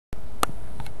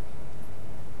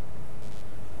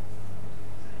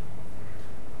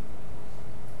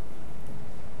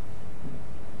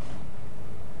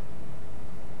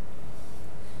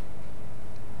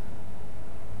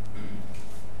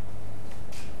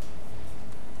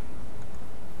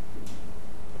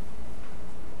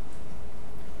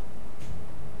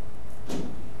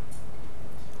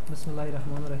بسم الله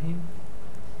الرحمن الرحیم.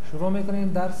 شروع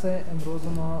میکنیم درس امروز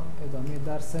ما. ادامه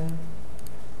درس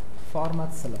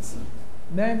فارمت سل است.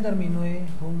 میایم در مینوی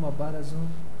هوم و بعد از اون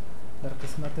در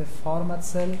قسمت فارمت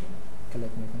سل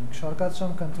کلیک میکنیم. شارکتش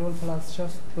هم کنترل پلاس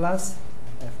شفت پلاس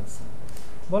اف است.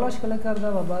 بالاش کلیک کرده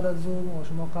و بعد از اون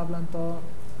شما قبلا تا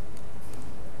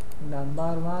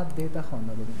نمبر و دیتا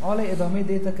خوانده بودیم. حالا ادامه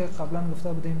دیتا که قبلا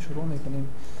گفته بودیم شروع میکنیم.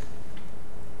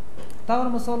 طور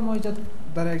مثال ما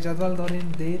در یک جدول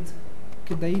داریم دیت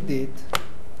که در این دیت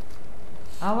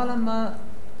اولا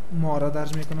ما را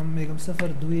درج میکنم، میگم 02/15/09.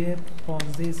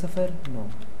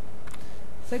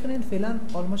 فکر کنین فعلا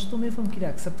آلماش تو میفهم که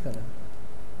اکسپت کرده.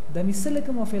 در مثالی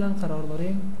که ما فعلا قرار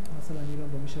داریم مثلا میگم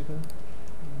به این شکل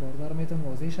باردار میتونم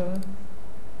واضح شود.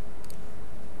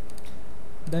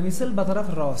 در مثال به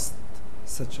طرف راست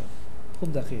ست شد.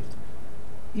 خوب دقیق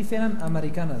این فعلا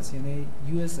امریکن است، یعنی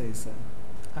یو اس ای است.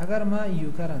 اگر ما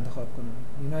یوکه را انتخاب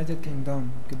کنم، یونایتد کینگدام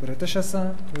که بریتیش است،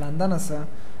 لندن است،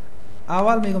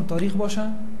 اول میگم تاریخ باشه،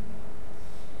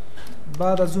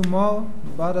 بعد از اون ماه،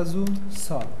 بعد از اون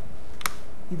سال.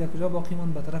 این در کجا باقی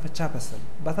مون؟ به طرف چپ است.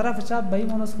 به طرف چپ به این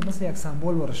معنی است که مثل یک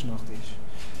سمبل بر شناختیش.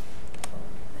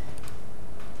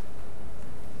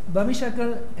 به این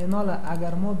شکل اینالا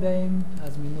اگر ما بیایم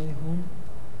از مینوی هوم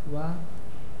و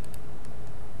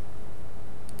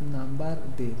نمبر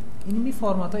دید، این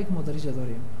فرمت هایی که ما در اینجا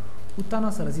داریم او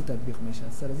تنها سرازی تطبیق میشه،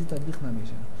 سرازی تطبیق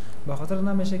نمیشه. به خاطر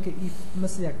نمیشه که این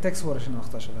مثل یک تکست وارد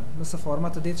شناخته شده، مثل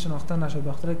فرمت دیت شناخته نشد.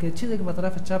 به خاطر که چیزی که به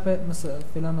طرف چپ مثل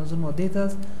فعلا منظور ما دیت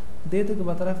است، دیتی که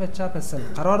به طرف چپ سل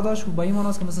قرار داشت و با این معنی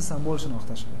است که مثل سمبل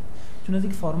شناخته شده، چون از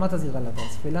اینکه فرمت از این غلط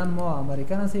است. فعلا ما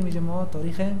امریکن هستیم، میگه ما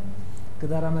تاریخ که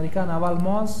در امریکن اول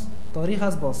ماست، تاریخ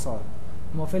است با سال.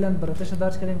 ما فعلا بریتیش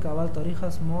درج کردیم که اول تاریخ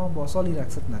است، ما با سال این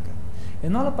اکسپت نکرد.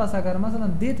 اینا پس اگر مثلا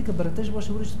دیتی که بریتیش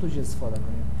باشه ورش تو استفاده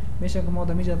کنیم، میشه که ما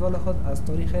در جدول خود از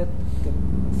تاریخ که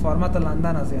فرمت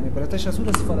لندن است یعنی بریتیش از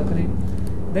استفاده کنیم.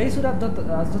 در این صورت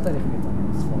از دو طریق میتونیم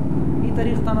استفاده کنیم. این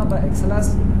طریق تنها با اکسل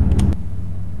است.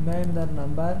 میایم در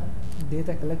نمبر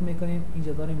دیتا کلیک میکنیم،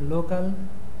 اینجا داریم لوکال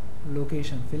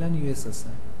لوکیشن، فعلا یو اس است.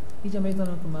 اینجا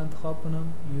میتونم که من انتخاب کنم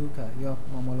یوکا یا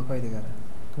مملکای دیگه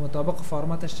که مطابق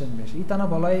فرمتش چنج میشه. این تنها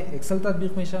بالای اکسل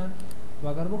تطبیق میشه و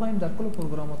اگر بخوایم در کل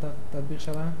پروگرام ها تطبیق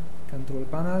شود، کنترل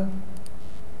پنل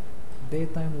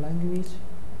دیت تایم لنگویج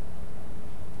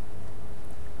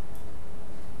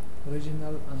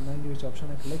اوریجینال اند لنگویج آپشن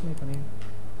کلیک میکنیم.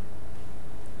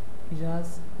 اینجا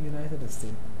از یونایتد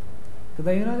استیت که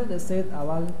در یونایتد استیت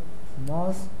اول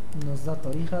ماس 19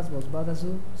 تاریخ است، باز بعد از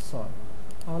او سال.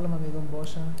 حالا من میگم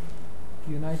باشه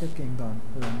یونایتد کینگدام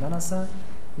لندن است.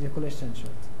 اینجا کلش چنج شد،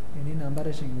 یعنی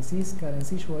نمبرش انگلیسی است،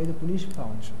 کرنسیش واحد پولیش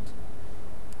پاوند شد.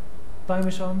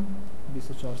 تایمش هم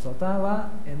 24 ساعته و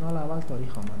اینال اول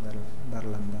تاریخ آمد در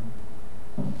لندن،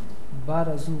 بعد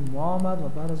از او ماه آمد و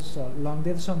بعد از او سال. لانگ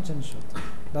دیتش هم چنج شد.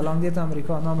 در لانگ دیت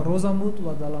امریکا نام روزم بود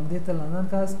و در لانگ دیت لندن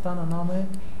که است تنها نام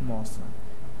ماست.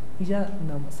 اینجا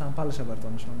سامپلش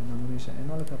براتون نشون میشه.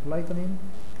 اینال که اپلای کنیم،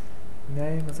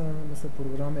 نه مثلا مثل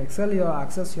پروگرام اکسل یا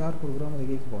اکسس یا هر پروگرام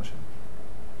دیگه که باشه.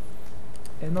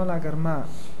 اینال اگر ما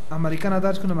امریکن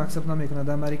درج کنم اکسپت نمیکنه.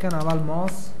 در امریکن اول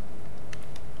ماست،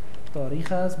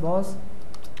 تاریخ است، باز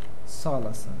سال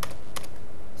است.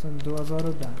 مثلا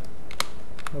 2010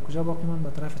 و کجا باقی من؟ به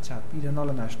طرف چپ. این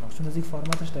نال نشناخت چون از این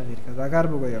فرمتش تغییر کرد. اگر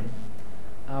بگویم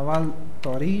اول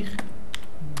تاریخ،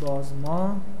 باز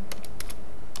ماه،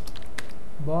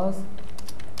 باز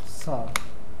سال،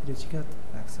 اینجا چی کرد؟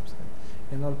 اکسپت کرد.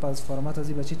 این نال پس فرمت از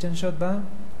این به چی چنج شد؟ به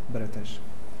بریتیش.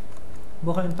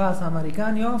 بخوایم پس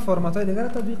امریکن یا فرمت های دیگر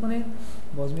تطبیق کنیم،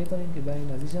 باز میتونیم که به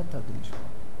این نتیجه تبدیل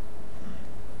شد.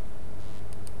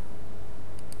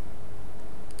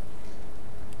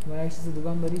 و یک چیز دیگه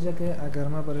هم بریجه که اگر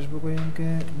ما برش بگویم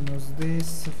که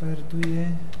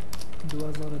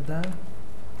 19/02/2010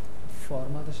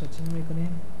 فرمتش چی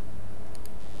میکنیم؟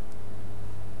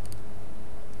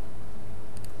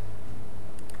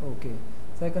 اوکی.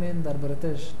 سعی کنیم در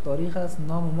بریتیش تاریخ است،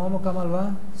 نام ما مکمل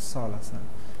و سال است.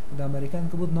 در امریکن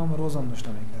که بود نام روز هم داشته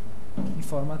میکرد. این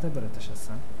فرمت بریتیش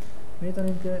است.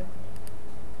 میتونیم که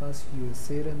پس یو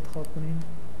اس ای را انتخاب کنیم.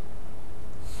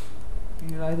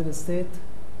 یونایتد استیت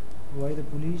واحد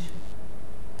پولیش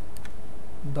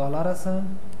دلار است،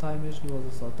 تایمش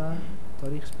 12 ساعته،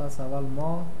 تاریخش پس اول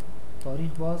ماه،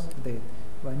 تاریخ باز دیت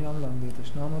و این هم لانگ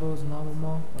دیتش، نام روز، نام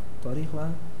ماه و تاریخ و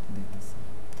دیت است.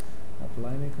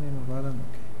 اپلای میکنیم و بعدم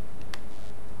اوکی.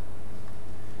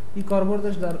 این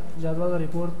کاربردش در جدول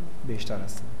ریپورت بیشتر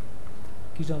است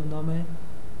که جان نام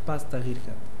پس تغییر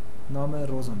کرد، نام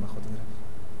روزم به خود گرفت.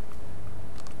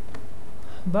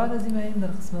 بعد از این میایم در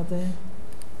قسمت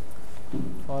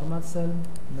فارمت سل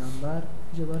نمبر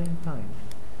اینجا داریم تایم.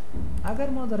 اگر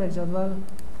ما در یک جدول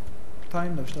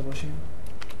تایم داشته باشیم،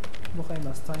 بخوایم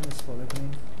از تایم استفاده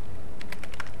کنیم،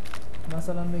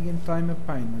 مثلا میگیم تایم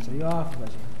 5 بجه یا 7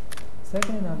 بجه، سعی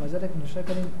کنیم همجا یک نوشته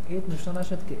کنیم 8 نوشته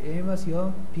نشد که AM است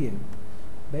یا PM.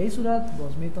 به این صورت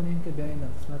باز میتونیم که بیاین در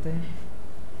قسمت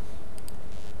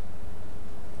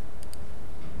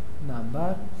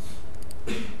نمبر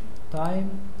تایم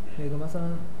میگم مثلا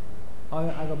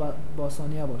آیا اگر با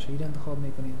ثانیه باشه ایره انتخاب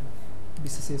میکنیم،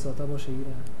 23 ساعته باشه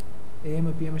ایره AM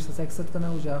و PM اشتا اکسپت کنه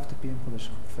و جا هفته PM خودش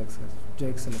فکس کرد جا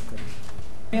اکسلت کنیم.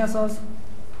 این اساس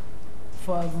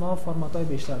ما فرمات های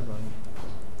بیشتر داریم،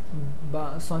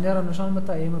 با ثانیه را نشان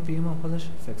بده AM و PM هم خودش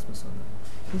فکس بسازه.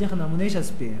 اینجا نمونهش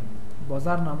از PM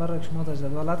بازار نمبر را که شما در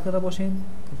جدول اد کرده باشین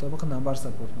مطابق نمبر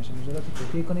سپورت میشه. مجرد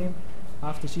کپی کنیم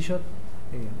 7 چی شد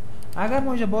AM. اگر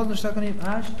ما اینجا باز نوشته کنیم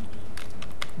 8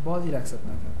 باز این اکسپت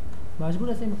نکرد،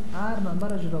 مجبور هستیم هر نمبر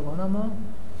را جداگانه ما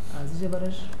از اینجا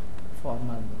برش فرمت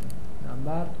بدیم.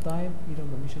 نمبر تایم این رو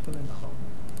به این شکل انتخاب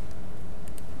میکنیم،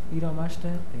 این را مشت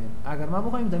AM. اگر ما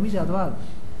بخوایم در این جدول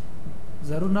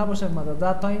ضرور نباشه ما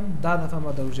در 10 تایم 10 دفعه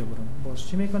ما در اوجه بریم، باز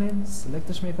چی میکنیم؟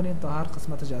 سلکتش میکنیم تا هر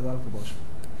قسمت جدول که باشه.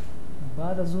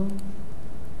 بعد از اون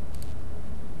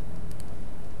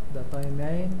در تایم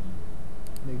میاییم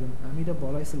میگم امیر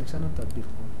بالای سلکشن رو تطبیق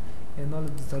کن. اینال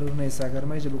ضرور نیست اگر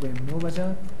ما اینجا بگویم 9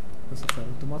 بجه بس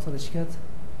اتومات خودش کرد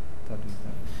تطبیق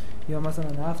کرد. یا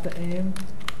مثلا 7 AM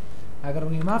اگر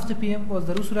بگیم 7 PM باز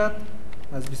در اون صورت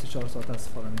از 24 ساعت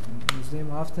استفاده میکنیم. 19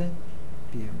 ما 7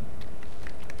 PM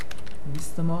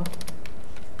 20 ما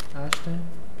 8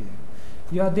 PM.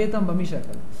 یا دیت هم به می شکل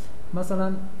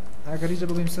مثلا اگر اینجا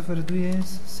بگویم 02 09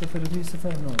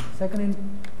 سکنین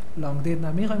لانگ دیت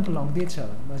نمیخوایم که لانگ دیت شود،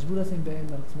 مجبور هستیم بیاییم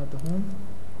در قسمت هوم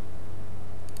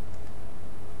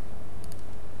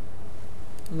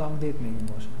لانگ دیت میگیم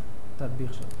باشه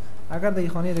تطبیق شد. اگر در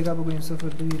خانه دیگه بگویم 02 10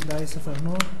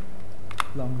 09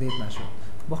 لانگ دیت نشد،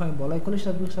 بخوایم بالای کلش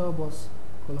تطبیق شود باز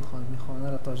کل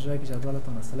خانه را تا جایی که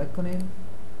جدولتان را سلکت کنین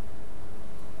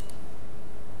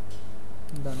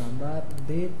در نمبر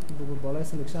دیت بگو بالای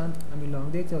سلکشن همین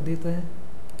لانگ دیت یا دیت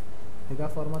دیگه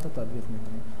فرمات تطبیق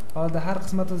میکنیم. حالا در هر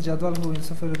قسمت از جدول بگویم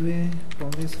 02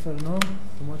 15 09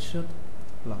 ما چی شد؟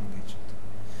 لانگ دیت شد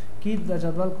که در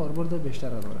جدول کاربرد بیشتر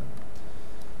داره.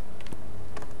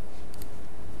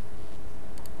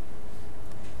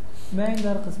 میایم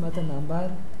در قسمت نمبر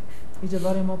اینجا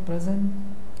داریم ما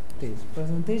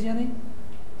پرزنتیج یعنی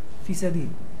فیصدی.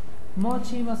 ما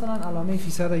چی مثلا علامه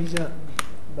فیصد اینجا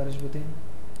برش بودیم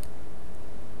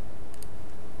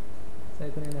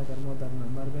سعی کنین اگر ما در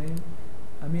نمبر باییم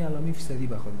همین علامه فیصدی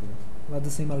بخواد گرفت و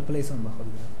دسیمال پلیس هم بخواد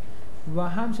گرفت و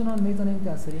همچنان میتونیم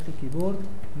که از طریق کیبورد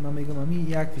من میگم همین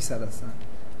 1% هستن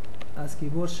از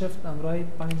کیبورد شفت امرای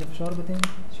 5 فشار بدیم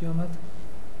چی آمد؟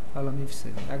 علامه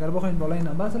فیصدی. اگر بخواین بالای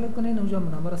نمبر سلکت کنین اونجا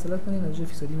نمبر را سلکت کنین اونجا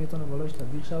فیصدی میتونه بالایش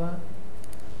تطبیق شود.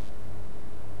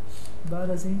 بعد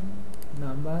از این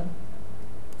نمبر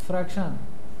فرکشن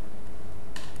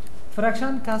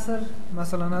کسر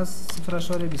مثلا از 0.25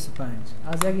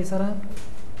 از یک سر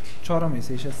 4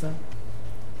 میسیش است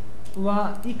و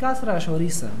این کسر اشاری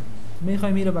است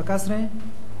میخوایم این رو به کسر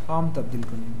عام تبدیل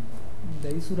کنیم. در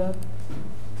این صورت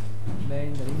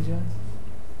بیاین در اینجا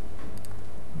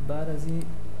بعد از این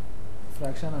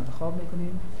فرکشن انتخاب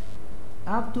میکنیم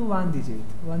up to 1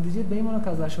 دیجیت به این معنی که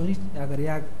از اشاری اگر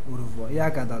یک حروف یک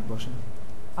عدد باشه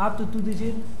up to 2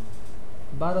 دیجیت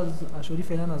بعد از اشاری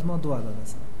فعلا از ما 2 عدد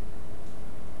است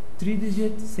 3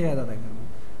 دیجیت 3 عدد اگر بود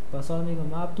پس حالا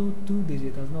میگم up to 2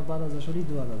 دیجیت از ما بعد از اشاری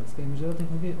 2 عدد است که مجرد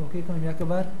اوکی کنیم 1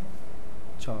 بر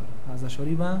 4 از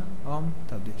اشاری به عام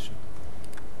تبدیل شد.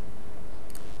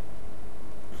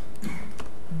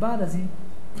 بعد از این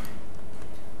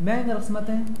میایم در قسمت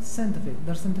سنتیفیک.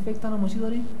 در سنتیفیک تنها ما چی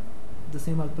داریم؟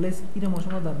 دسیمال پلیس. این ما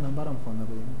شما در نمبر هم خوانده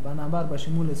بودیم. با نمبر به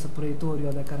شمول سپریتور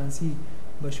یا در کرنسی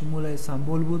به شمول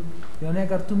سمبول بود. یعنی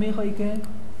اگر تو میخوایی که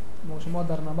ما شما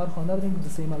در نمبر خوانده بودیم که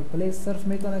دسیمال پلیس صرف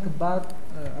میکنه که بعد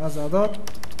از اعداد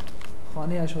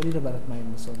خانه اشاری رو برات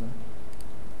معین بسازه.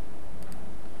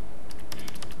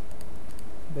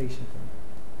 به این شکل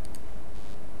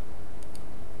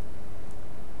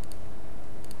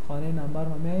خانه نمبر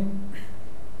ما میایم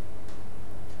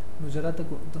مجرد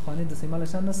خانه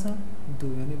دسیمالش چند هستن؟ 2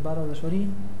 یعنی بعد از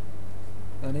اشاری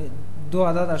یعنی 2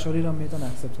 عدد اشاری را میتونه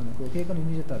اکسپت کنه که اوکی کنیم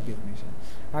اینجا تطبیق میشه.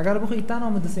 اگر بخوایی تنها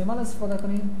هم دسیمال استفاده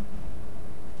کنیم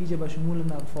اینجا به شمول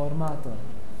فرمت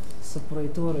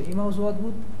سپریتور این موضوعات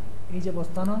بود اینجا باز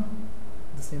تنها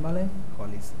دسیمال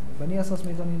خالی است. بنی اساس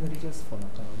میتونیم در اینجا استفاده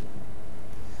قرار بدیم.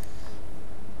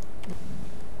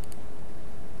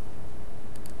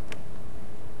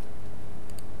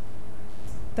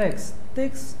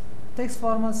 تکست text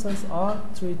format cells are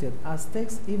treated as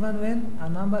text even when a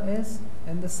number is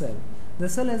in the cell. The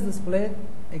cell is displayed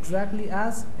exactly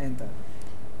as enter.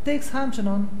 text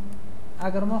همچنان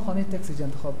اگر ما خانه تکست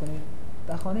انتخاب کنیم،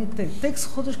 در خانه تکست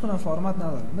خودش کنه فرمت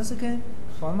نداره، مثل که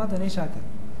فرمت این شکل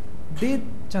دید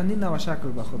چندین نوع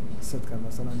شکل به خود ست کرد،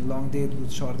 مثلا لانگ دید بود،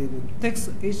 شارت دید بود.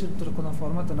 تکست هیچ طور کنه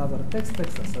فرمت نداره، تکست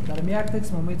است. در یک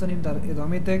تکست ما میتونیم در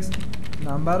ادامه تکست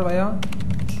نمبر و یا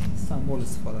سمبل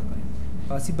استفاده کنیم.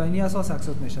 پس بنی اساس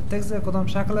اکسپت میشه. تکست کدام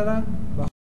شکل را به